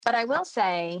But I will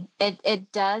say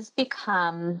it does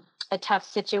become a tough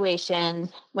situation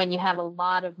when you have a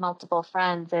lot of multiple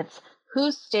friends. It's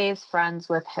who stays friends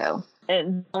with who.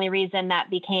 The only reason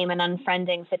that became an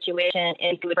unfriending situation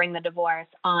is you would bring the divorce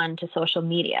onto social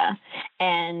media.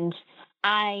 And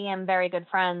I am very good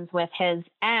friends with his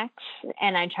ex,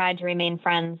 and I tried to remain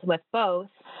friends with both.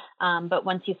 But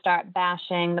once you start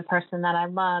bashing the person that I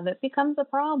love, it becomes a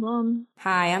problem.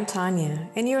 Hi, I'm Tanya,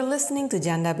 and you're listening to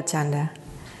Janda Bercanda.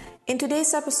 In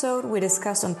today's episode, we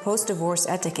discuss on post-divorce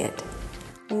etiquette.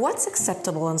 What's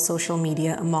acceptable on social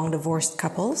media among divorced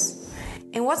couples?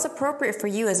 And what's appropriate for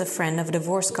you as a friend of a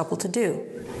divorced couple to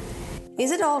do?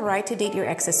 Is it all right to date your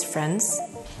ex's friends?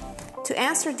 To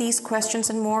answer these questions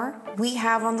and more, we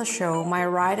have on the show my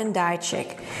ride and die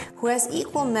chick, who has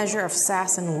equal measure of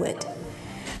sass and wit.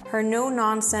 Her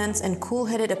no-nonsense and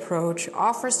cool-headed approach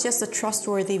offers just the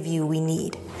trustworthy view we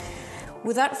need.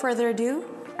 Without further ado,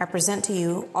 I present to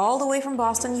you, all the way from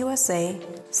Boston, USA,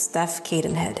 Steph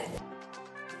Cadenhead.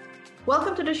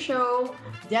 Welcome to the show,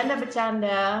 Janda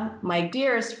Bercanda, my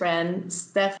dearest friend,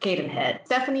 Steph Cadenhead.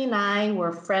 Stephanie and I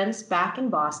were friends back in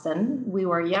Boston. We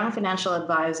were young financial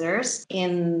advisors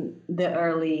in the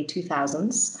early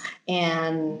 2000s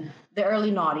and the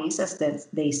early noughties, as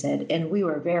they said, and we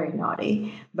were very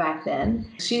naughty back then.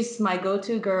 She's my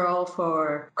go-to girl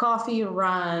for coffee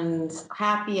runs,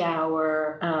 happy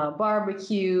hour,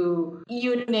 barbecue,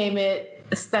 you name it.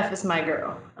 Steph is my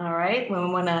girl, all right? When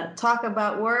we want to talk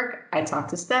about work, I talk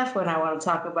to Steph. When I want to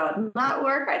talk about not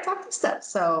work, I talk to Steph.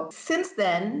 So since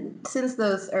then, since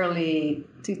those early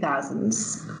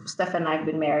 2000s, Steph and I have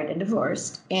been married and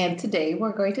divorced. And today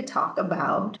we're going to talk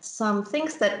about some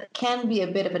things that can be a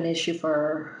bit of an issue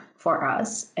for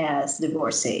us as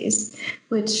divorcees,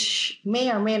 which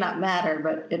may or may not matter,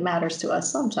 but it matters to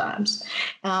us sometimes.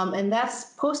 And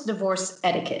that's post-divorce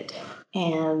etiquette.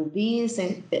 And these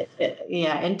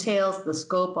entails the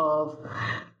scope of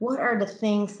what are the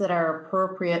things that are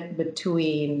appropriate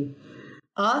between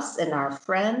us and our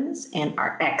friends and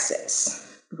our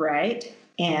exes, right?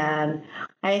 And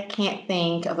I can't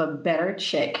think of a better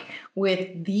chick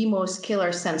with the most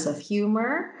killer sense of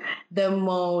humor, the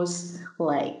most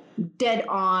dead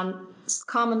on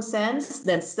common sense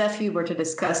than Steph Huber to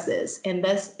discuss this. And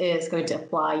this is going to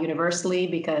apply universally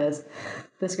because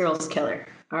this girl's killer.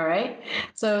 All right.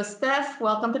 So Steph,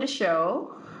 welcome to the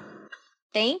show.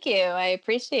 Thank you. I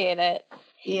appreciate it.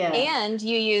 Yeah. And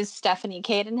you use Stephanie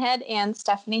Cadenhead and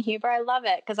Stephanie Huber. I love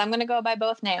it because I'm going to go by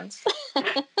both names.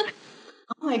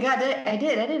 Oh my God, I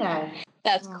did I?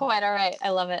 That's quite all right.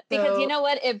 I love it. Because you know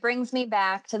what? It brings me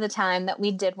back to the time that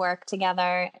we did work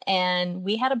together and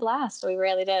we had a blast. We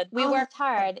really did. We worked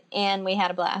hard and we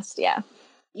had a blast. Yeah.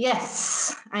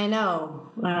 Yes, I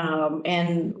know.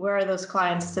 And where are those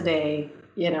clients today?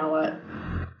 You know what?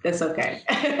 It's okay.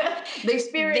 The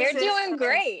experience. They're doing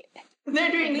great.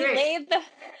 They're doing great.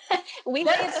 We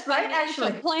laid the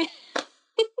financial plan.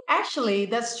 Actually,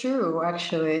 that's true.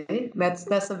 Actually,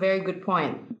 that's a very good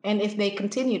point. And if they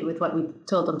continued with what we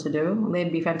told them to do,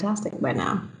 they'd be fantastic by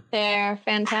now. They're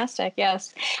fantastic,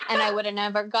 yes. And I would have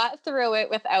never got through it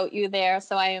without you there.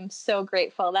 So I am so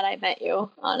grateful that I met you,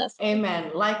 honestly.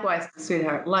 Amen. Likewise,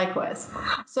 sweetheart. Likewise.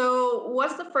 So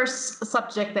what's the first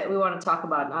subject that we want to talk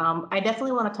about? I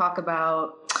definitely want to talk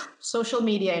about social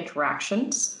media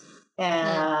interactions.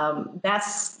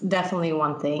 That's definitely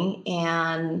one thing.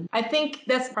 And I think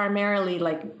that's primarily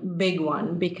big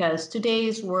one because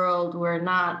today's world, we're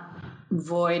not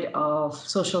void of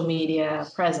social media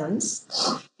presence.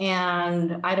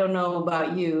 And I don't know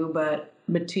about you, but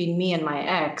between me and my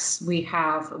ex, we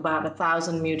have about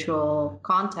 1,000 mutual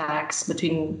contacts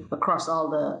across all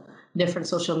the different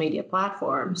social media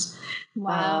platforms.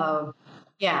 Wow.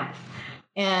 Yeah.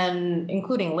 And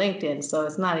including LinkedIn. So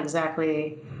it's not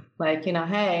exactly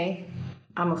hey,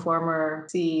 I'm a former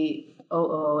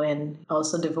COO and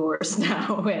also divorced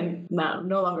now and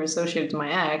no longer associated with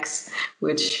my ex,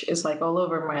 which is all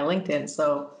over my LinkedIn.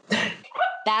 So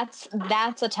that's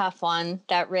a tough one.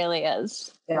 That really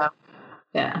is.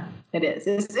 Yeah, it is.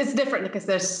 It's different because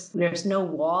there's no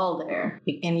wall there,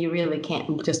 and you really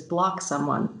can't just block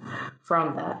someone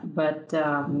from that. But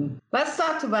let's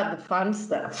talk about the fun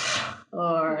stuff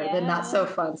or the not so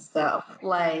fun stuff,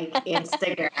 like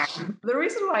Instagram. The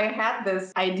reason why I had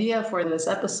this idea for this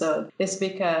episode is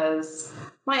because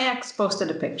my ex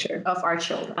posted a picture of our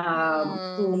children,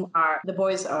 the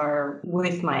boys are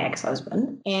with my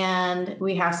ex-husband, and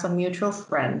we have some mutual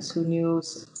friends who knew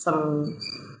some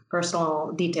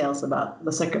personal details about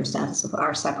the circumstances of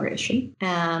our separation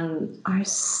and are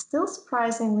still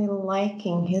surprisingly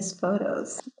liking his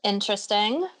photos.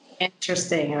 Interesting.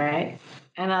 Interesting, right?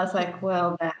 And I was like,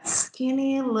 well, that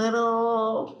skinny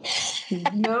little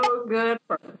no good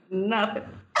for nothing.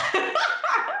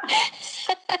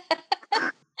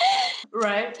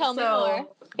 Right? Tell me more.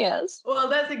 Yes. Well,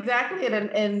 that's exactly it.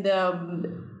 And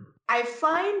I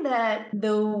find that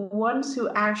the ones who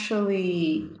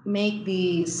actually make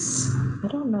these, I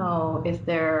don't know if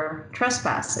they're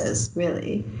trespasses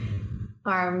really,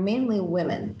 are mainly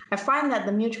women. I find that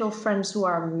the mutual friends who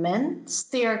are men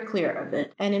steer clear of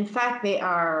it. And in fact, they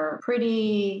are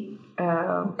pretty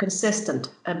consistent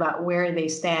about where they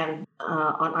stand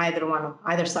on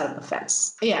either side of the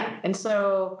fence. Yeah. And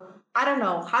so I don't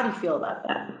know. How do you feel about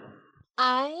that?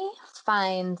 I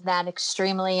find that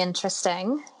extremely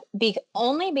interesting,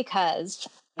 only because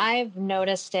I've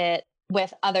noticed it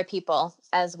with other people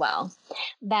as well,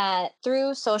 that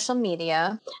through social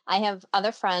media, I have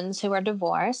other friends who are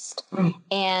divorced,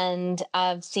 and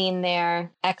I've seen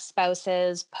their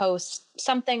ex-spouses post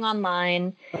something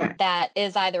online that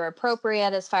is either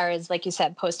appropriate as far as, like you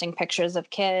said, posting pictures of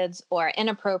kids, or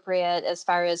inappropriate as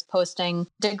far as posting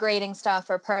degrading stuff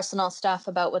or personal stuff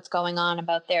about what's going on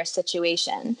about their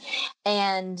situation.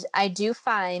 And I do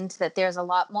find that there's a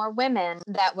lot more women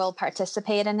that will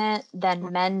participate in it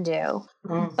than men do.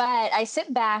 But I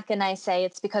sit back and I say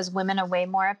it's because women are way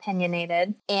more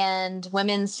opinionated, and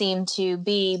women seem to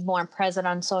be more present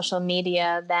on social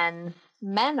media than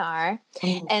men are.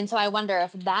 And so I wonder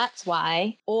if that's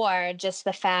why, or just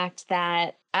the fact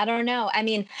that, I don't know. I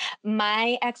mean,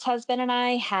 my ex-husband and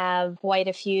I have quite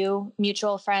a few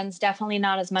mutual friends, definitely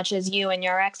not as much as you and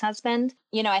your ex-husband.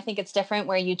 You know, I think it's different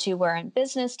where you two were in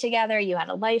business together, you had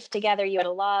a life together, you had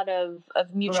a lot of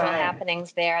mutual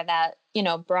happenings there that, you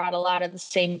know, brought a lot of the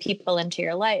same people into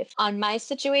your life. On my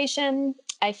situation,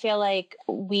 I feel like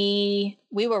we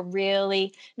were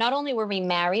really, not only were we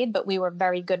married, but we were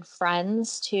very good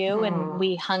friends too. And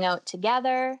we hung out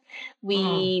together.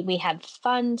 We had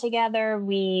fun together.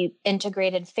 We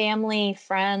integrated family,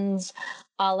 friends,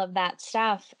 all of that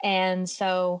stuff. And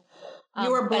so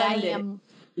you were blended.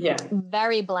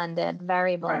 Very blended,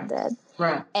 very blended.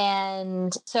 Right.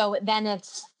 And so then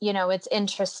it's, you know, it's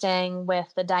interesting with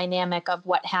the dynamic of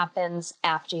what happens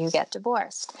after you get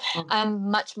divorced.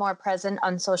 I'm much more present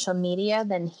on social media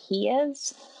than he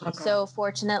is. So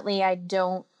fortunately, I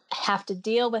don't have to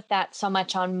deal with that so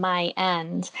much on my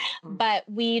end. But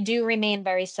we do remain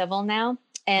very civil now.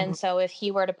 And so if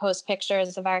he were to post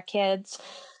pictures of our kids,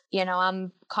 you know,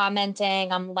 I'm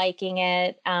commenting, I'm liking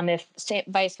it.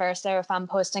 Vice versa, if I'm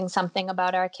posting something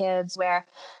about our kids where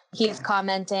he's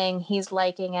commenting, he's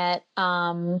liking it.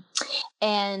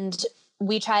 And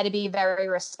we try to be very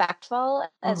respectful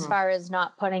as far as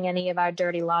not putting any of our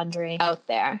dirty laundry out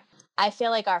there. I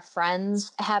feel like our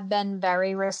friends have been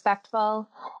very respectful,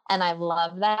 and I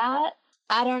love that.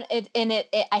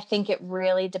 I think it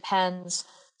really depends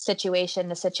situation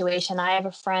to situation. I have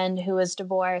a friend who is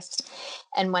divorced,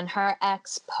 and when her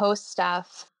ex posts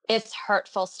stuff, it's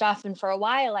hurtful stuff. And for a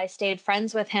while, I stayed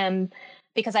friends with him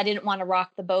because I didn't want to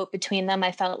rock the boat between them.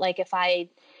 I felt like if I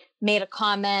made a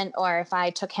comment or if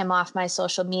I took him off my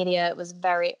social media, it was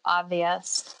very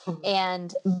obvious.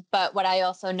 But what I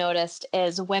also noticed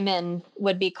is women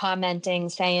would be commenting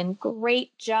saying,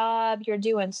 "Great job. You're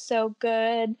doing so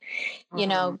good. You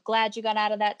know, glad you got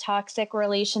out of that toxic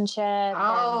relationship."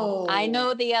 Oh, and I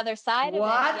know the other side of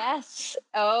it. Yes.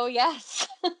 Oh, yes.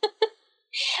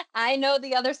 I know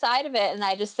the other side of it, and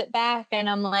I just sit back and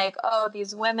I'm like, oh,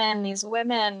 these women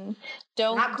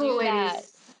don't not cool, do that.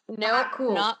 Ladies. Nope,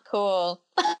 not cool.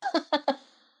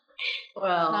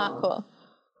 Well, not cool.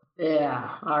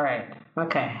 Yeah. All right.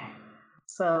 Okay.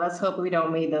 So let's hope we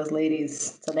don't meet those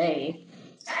ladies today.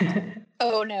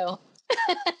 Oh no.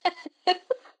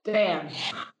 Damn.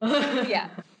 Yeah.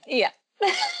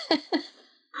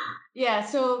 Yeah.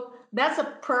 So that's a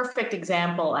perfect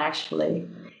example, actually,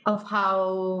 of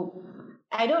how,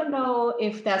 I don't know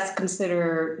if that's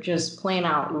considered just plain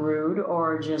out rude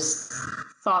or just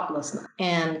thoughtlessness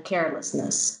and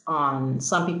carelessness on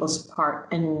some people's part,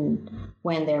 and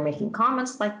when they're making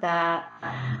comments like that,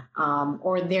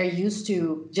 or they're used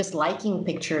to just liking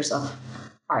pictures of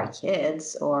our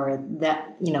kids, or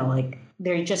that, you know, like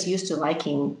they're just used to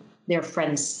liking their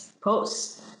friends'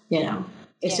 posts, you know.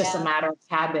 It's just a matter of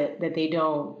habit that they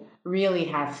don't really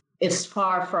have. It's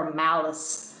far from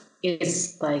malice.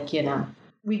 It's like, you know,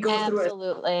 we go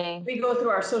through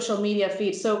our social media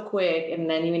feed so quick, and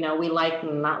then, you know, we like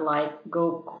and not like,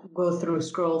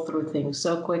 scroll through things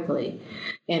so quickly.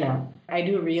 You know, I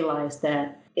do realize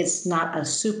that it's not a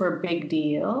super big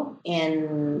deal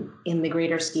in the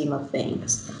greater scheme of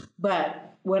things,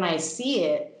 but when I see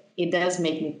it, it does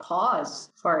make me pause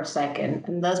for a second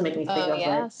and does make me think of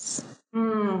yes.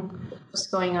 what's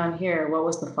going on here? What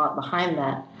was the thought behind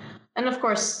that? And of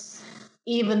course,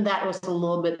 even that was a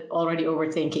little bit already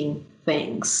overthinking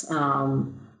things.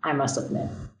 I must admit,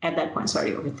 at that point,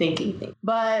 started overthinking things.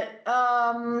 But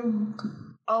along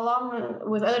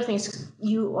with other things,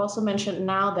 you also mentioned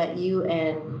now that you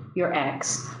and your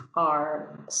ex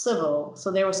are civil.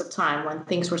 So there was a time when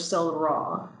things were still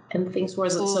raw and things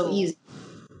wasn't so easy.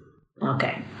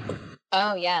 Okay.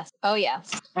 Oh, yes. Oh,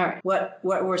 yes. All right. What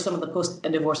were some of the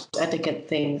post-divorce etiquette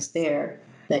things there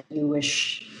that you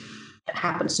wish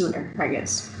happened sooner, I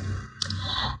guess?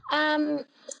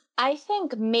 I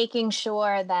think making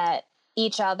sure that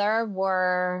each other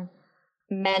were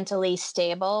mentally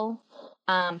stable,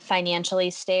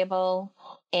 financially stable,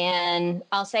 and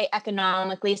I'll say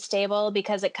economically stable,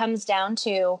 because it comes down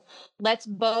to let's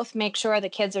both make sure the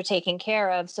kids are taken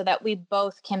care of so that we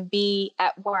both can be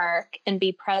at work and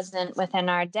be present within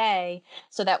our day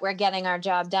so that we're getting our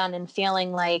job done and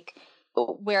feeling like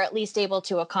we're at least able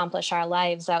to accomplish our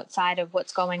lives outside of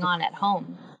what's going on at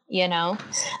home, you know?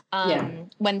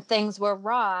 When things were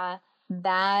raw,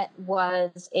 that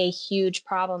was a huge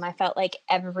problem. I felt like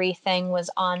everything was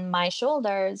on my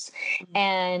shoulders,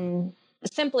 and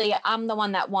simply I'm the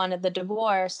one that wanted the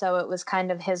divorce. So it was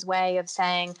kind of his way of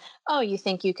saying, oh, you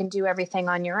think you can do everything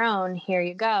on your own? Here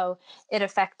you go. It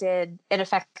affected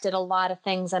a lot of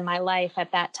things in my life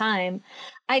at that time.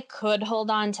 I could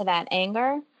hold on to that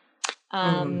anger.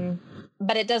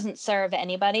 But it doesn't serve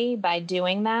anybody by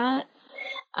doing that.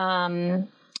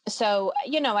 So,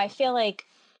 I feel like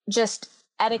just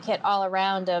etiquette all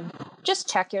around of just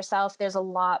check yourself. There's a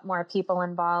lot more people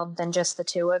involved than just the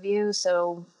two of you.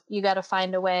 So you got to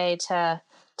find a way to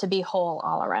be whole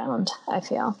all around, I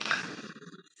feel.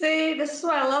 See, this is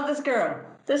why I love this girl.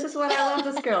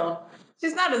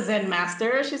 She's not a Zen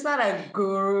master. She's not a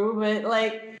guru, but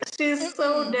she's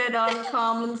so dead on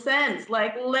common sense.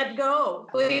 Let go,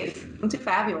 please. I'm too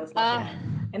fabulous.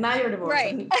 And now you're divorced.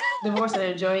 Right. Divorced and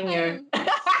enjoying your.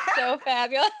 So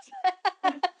fabulous.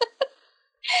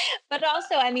 But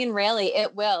also, really,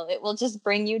 it will just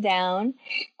bring you down,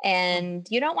 and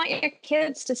you don't want your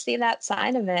kids to see that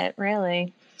side of it,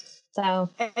 really. So,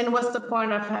 and what's the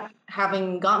point of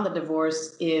having gotten the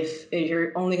divorce if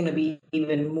you're only going to be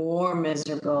even more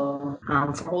miserable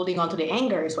for holding on to the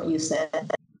anger, is what you said.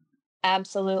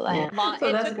 Absolutely. Yeah.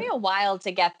 It took me a while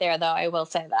to get there, though, I will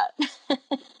say that.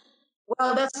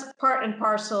 Well, that's part and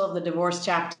parcel of the divorce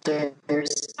chapters.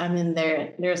 There's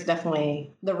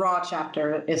definitely, the raw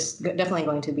chapter is definitely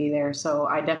going to be there. So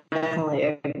I definitely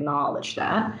acknowledge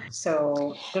that.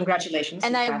 So congratulations.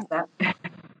 And that.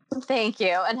 Thank you.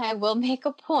 And I will make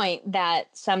a point that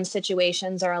some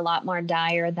situations are a lot more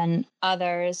dire than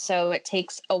others. So it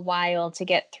takes a while to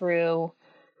get through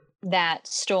that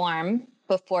storm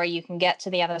before you can get to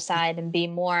the other side and be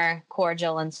more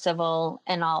cordial and civil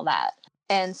and all that.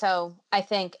 And so I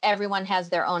think everyone has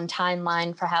their own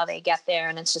timeline for how they get there.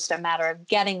 And it's just a matter of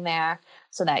getting there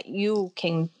so that you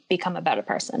can become a better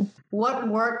person. What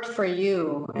worked for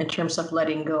you in terms of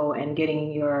letting go and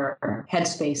getting your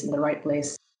headspace in the right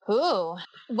place? Ooh,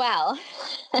 well,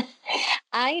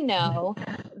 I know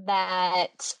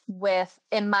that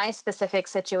in my specific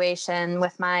situation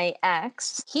with my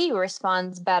ex, he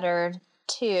responds better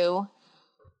to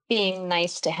being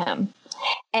nice to him.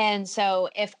 And so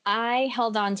if I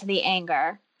held on to the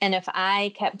anger and if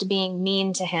I kept being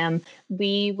mean to him,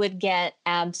 we would get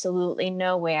absolutely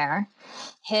nowhere.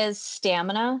 His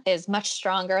stamina is much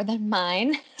stronger than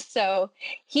mine. So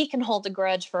he can hold a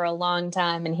grudge for a long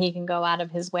time and he can go out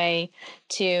of his way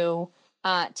to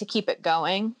keep it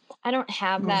going. I don't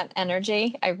have that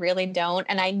energy. I really don't.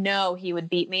 And I know he would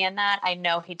beat me in that. I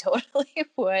know he totally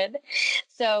would.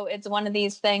 So it's one of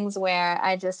these things where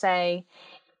I just say,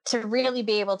 to really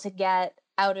be able to get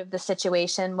out of the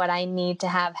situation, what I need to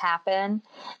have happen,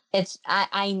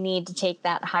 I need to take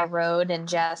that high road and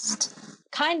just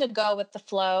kind of go with the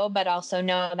flow, but also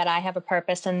know that I have a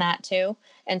purpose in that too.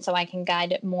 And so I can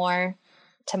guide it more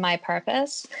to my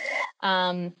purpose.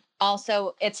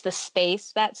 Also, it's the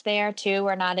space that's there too.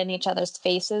 We're not in each other's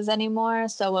faces anymore.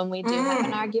 So when we do have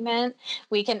an argument,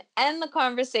 we can end the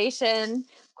conversation,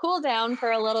 cool down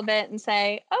for a little bit and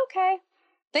say, okay,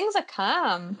 things are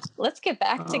calm. Let's get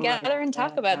back together and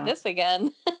talk about this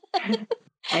again.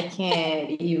 I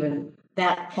can't even.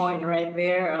 That point right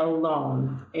there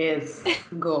alone is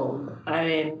gold.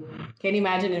 Can you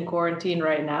imagine in quarantine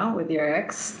right now with your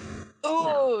ex?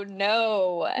 Oh,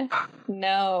 no.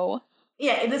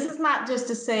 Yeah, this is not just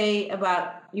to say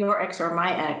about your ex or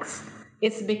my ex.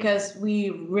 It's because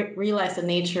we realize the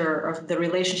nature of the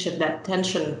relationship, that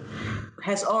tension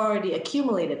has already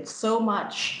accumulated so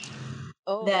much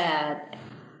that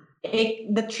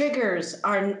the triggers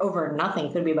are over nothing.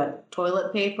 It could be about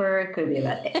toilet paper. It could be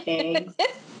about eggs.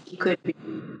 It could be.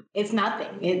 It's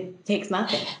nothing. It takes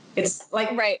nothing. It's like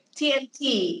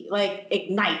TNT, like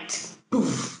ignite,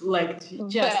 poof, like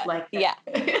just like that.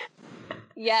 Yeah.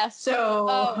 Yes.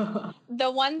 So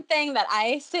the one thing that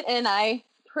I sit and I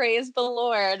praise the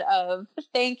Lord of,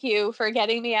 thank you for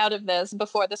getting me out of this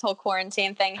before this whole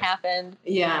quarantine thing happened.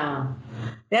 Yeah,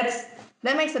 that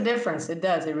makes a difference. It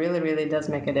does. It really, really does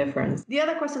make a difference. The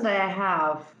other question that I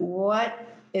have: what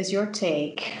is your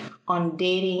take on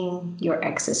dating your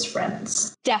ex's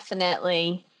friends?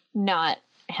 Definitely not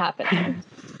happening.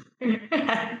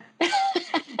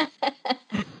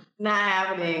 Not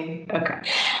happening. Okay.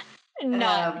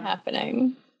 Not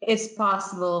happening. It's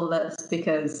possible that's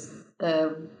because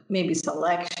maybe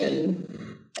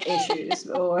selection issues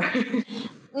or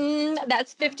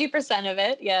that's 50% of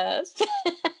it, yes.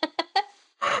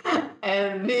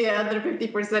 And the other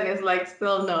 50% is like,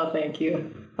 still no, thank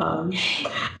you.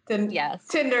 Yes.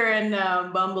 Tinder and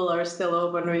Bumble are still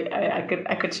open. I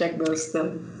could check those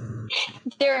still.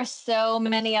 There are so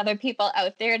many other people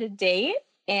out there to date,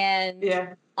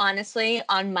 and honestly,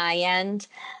 on my end,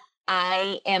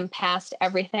 I am past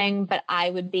everything, but I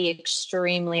would be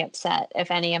extremely upset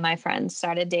if any of my friends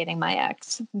started dating my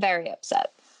ex. Very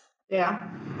upset. Yeah.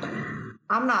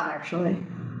 I'm not actually.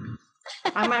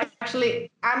 I'm actually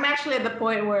at the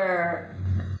point where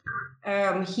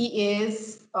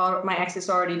my ex is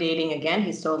already dating again.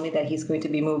 He's told me that he's going to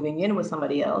be moving in with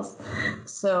somebody else.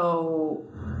 So,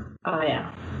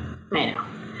 yeah, I know.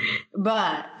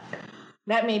 But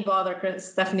that may bother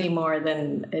Stephanie more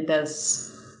than it does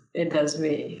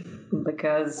me,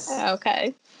 because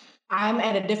I'm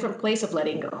at a different place of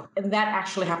letting go. And that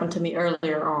actually happened to me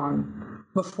earlier on,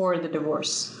 before the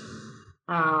divorce.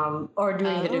 Or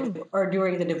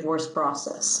during the divorce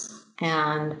process,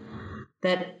 and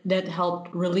that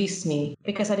helped release me,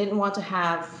 because I didn't want to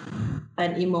have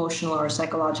an emotional or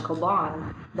psychological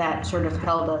bond that sort of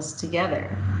held us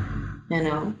together.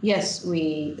 Yes,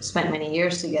 we spent many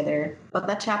years together, but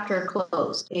that chapter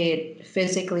closed. It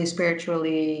physically,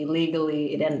 spiritually,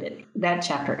 legally, it ended. That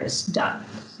chapter is done.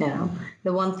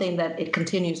 The one thing that it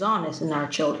continues on is in our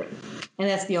children, and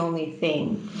that's the only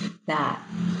thing that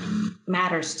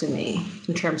matters to me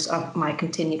in terms of my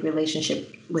continued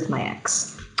relationship with my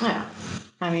ex. Yeah.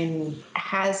 I mean,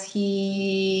 has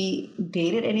he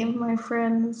dated any of my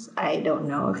friends? I don't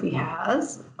know if he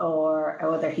has, or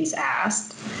whether he's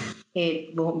asked.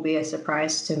 It won't be a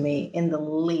surprise to me in the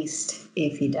least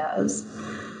if he does.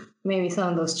 Maybe some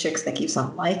of those chicks that keeps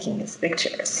on liking his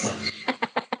pictures.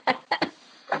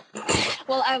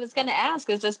 Well, I was going to ask,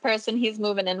 is this person he's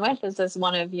moving in with, is this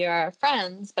one of your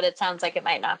friends? But it sounds like it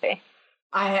might not be.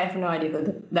 I have no idea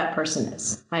who that person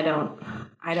is. I don't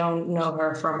know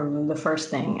her from the first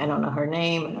thing. I don't know her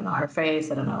name. I don't know her face.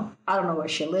 I don't know where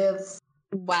she lives.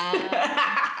 Wow.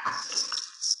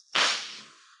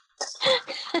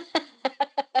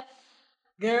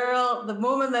 Girl, the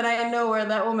moment that I know where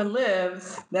that woman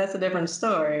lives, that's a different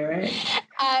story, right?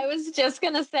 I was just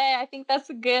going to say, I think that's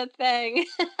a good thing.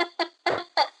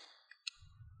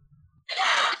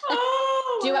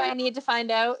 Do I need to find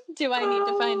out?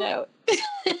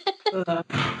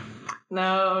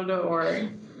 No, don't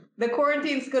worry. The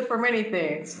quarantine's good for many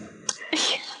things.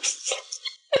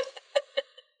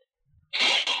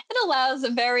 It allows a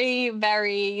very,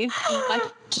 very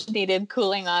much needed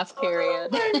cooling off period.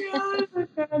 Oh my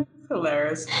god. It's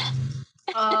hilarious.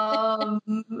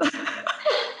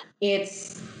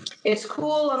 It's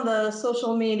cool on the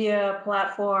social media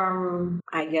platform,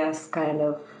 I guess, kind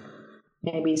of.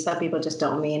 Maybe some people just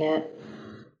don't mean it,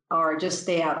 or just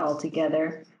stay out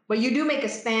altogether. But you do make a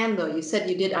stand, though. You said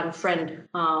you did unfriend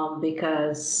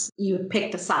because you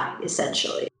picked a side,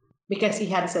 essentially, because he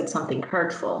had said something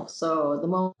hurtful. So the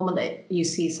moment that you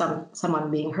see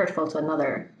someone being hurtful to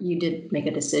another, you did make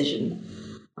a decision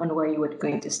on where you were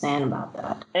going to stand about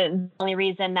that. The only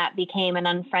reason that became an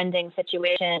unfriending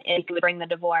situation is to bring the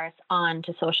divorce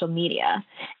onto social media.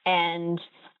 And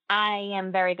I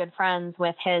am very good friends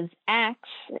with his ex,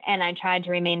 and I tried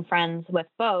to remain friends with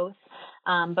both.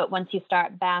 But once you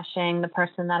start bashing the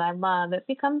person that I love, it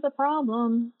becomes a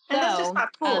problem. And that's just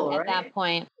not cool, at that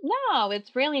point, no,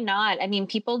 it's really not. I mean,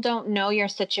 people don't know your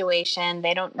situation.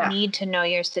 They don't need to know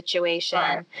your situation.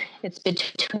 Right. It's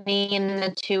between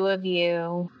the two of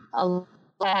you. A lot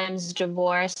of times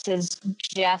divorce is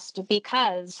just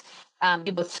because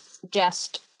you both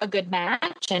just a good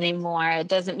match anymore. It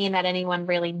doesn't mean that anyone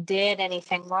really did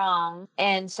anything wrong.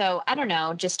 And so I don't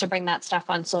know, just to bring that stuff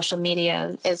on social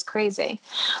media is crazy.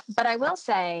 But I will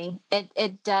say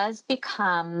it does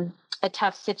become a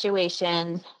tough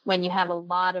situation when you have a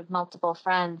lot of multiple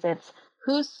friends. It's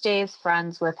who stays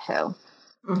friends with who.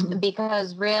 Mm-hmm.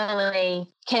 Because really,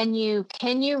 can you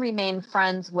remain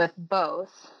friends with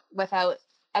both without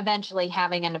eventually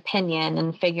having an opinion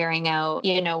and figuring out,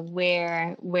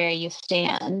 where you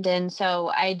stand? And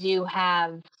so I do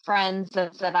have friends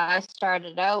that I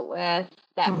started out with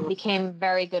that mm-hmm. became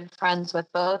very good friends with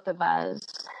both of us,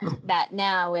 mm-hmm. that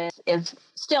now is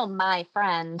still my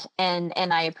friend, and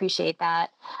I appreciate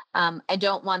that. I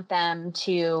don't want them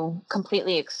to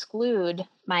completely exclude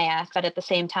my ex, but at the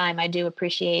same time, I do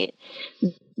appreciate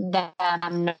that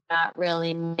I'm not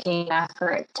really making an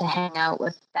effort to hang out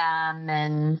with them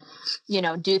and,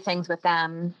 do things with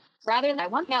them. Rather than I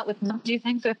want to hang out with them, do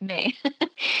things with me.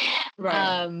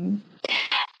 Right.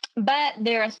 But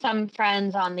there are some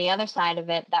friends on the other side of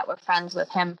it that were friends with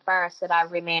him first that I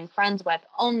remained friends with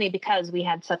only because we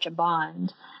had such a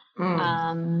bond.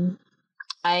 Mm.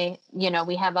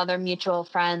 We have other mutual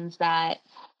friends that,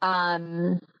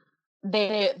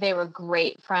 they were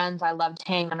great friends. I loved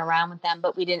hanging around with them,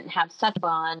 but we didn't have such a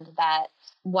bond that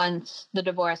once the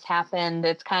divorce happened,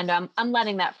 it's kind of, I'm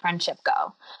letting that friendship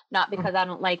go. Not because I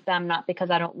don't like them, not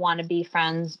because I don't want to be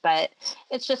friends, but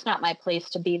it's just not my place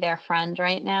to be their friend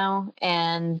right now.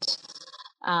 And,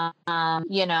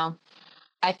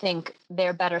 I think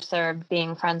they're better served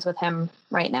being friends with him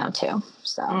right now too.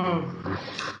 So,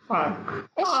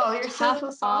 you're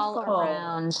so all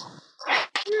around.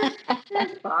 You're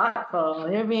thoughtful.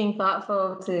 You're being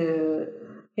thoughtful to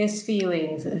his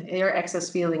feelings, your ex's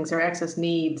feelings, your ex's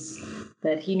needs,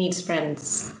 that he needs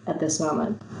friends at this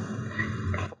moment.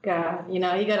 God, you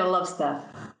gotta love Steph.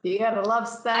 You gotta love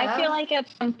Steph. I feel like at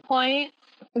some point,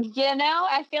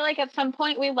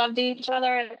 we loved each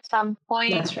other. At some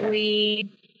point, right.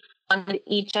 We wanted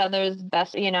each other's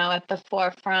best, at the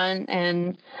forefront,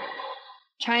 and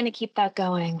trying to keep that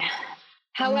going.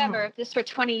 However, if this were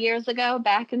 20 years ago,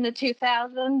 back in the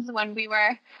 2000s when we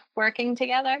were working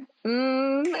together,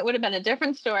 it would have been a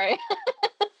different story.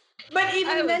 But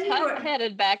even then, you were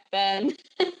hot-headed back then.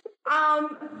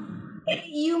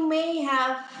 You may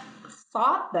have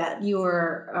thought that you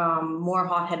were more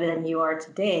hot-headed than you are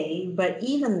today, but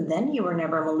even then, you were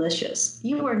never malicious.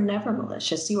 You were never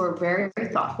malicious. You were very,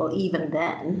 very thoughtful even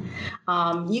then.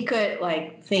 You could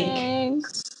think.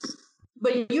 Thanks.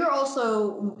 But you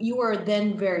were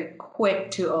then very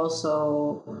quick to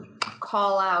also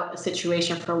call out a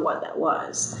situation for what that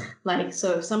was.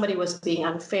 So if somebody was being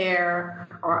unfair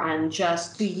or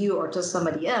unjust to you or to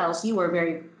somebody else, you were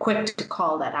very quick to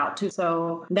call that out too.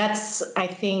 So that's, I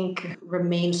think,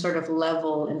 remains sort of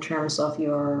level in terms of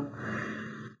your,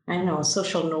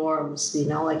 social norms,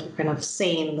 you're kind of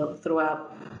sane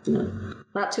throughout,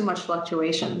 not too much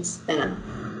fluctuations.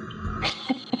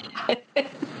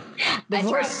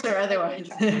 Divorce or otherwise.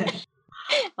 Right.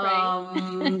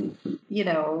 Other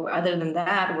than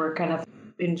that, we're kind of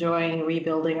enjoying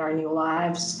rebuilding our new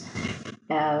lives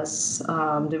as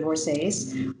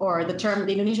divorcees. Or the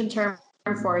Indonesian term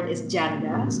for it is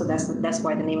janda. So that's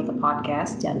why the name of the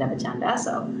podcast, Janda Bercanda.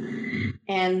 So,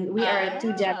 and we are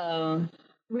two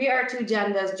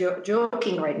jandas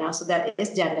joking right now. So that is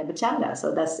Janda Bercanda.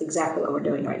 So that's exactly what we're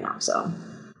doing right now. So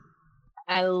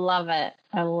I love it.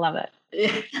 I love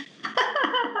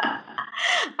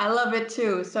it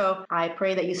too. So I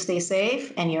pray that you stay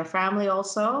safe and your family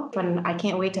also. And I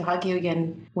can't wait to hug you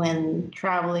again when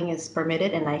traveling is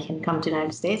permitted and I can come to the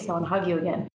United States. I want to hug you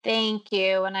again. Thank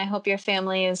you. And I hope your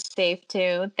family is safe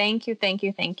too. Thank you.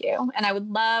 And I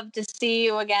would love to see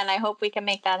you again. I hope we can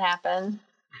make that happen.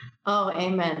 Oh,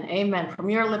 amen. Amen. From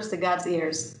your lips to God's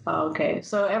ears. Okay.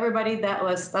 So everybody, that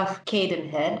was Steph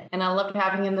Cadenhead. And I loved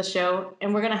having you in the show.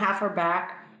 And we're going to have her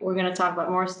back. We're going to talk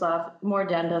about more stuff, more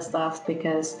Janda stuff,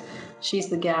 because she's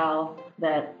the gal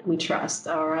that we trust.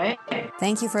 All right.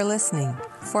 Thank you for listening.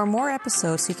 For more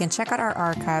episodes, you can check out our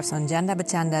archives on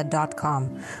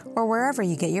jandabercanda.com or wherever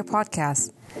you get your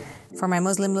podcasts. For my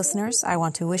Muslim listeners, I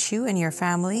want to wish you and your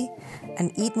family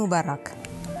an Eid Mubarak.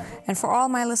 And for all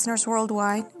my listeners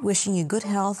worldwide, wishing you good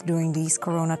health during these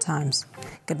corona times.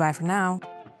 Goodbye for now.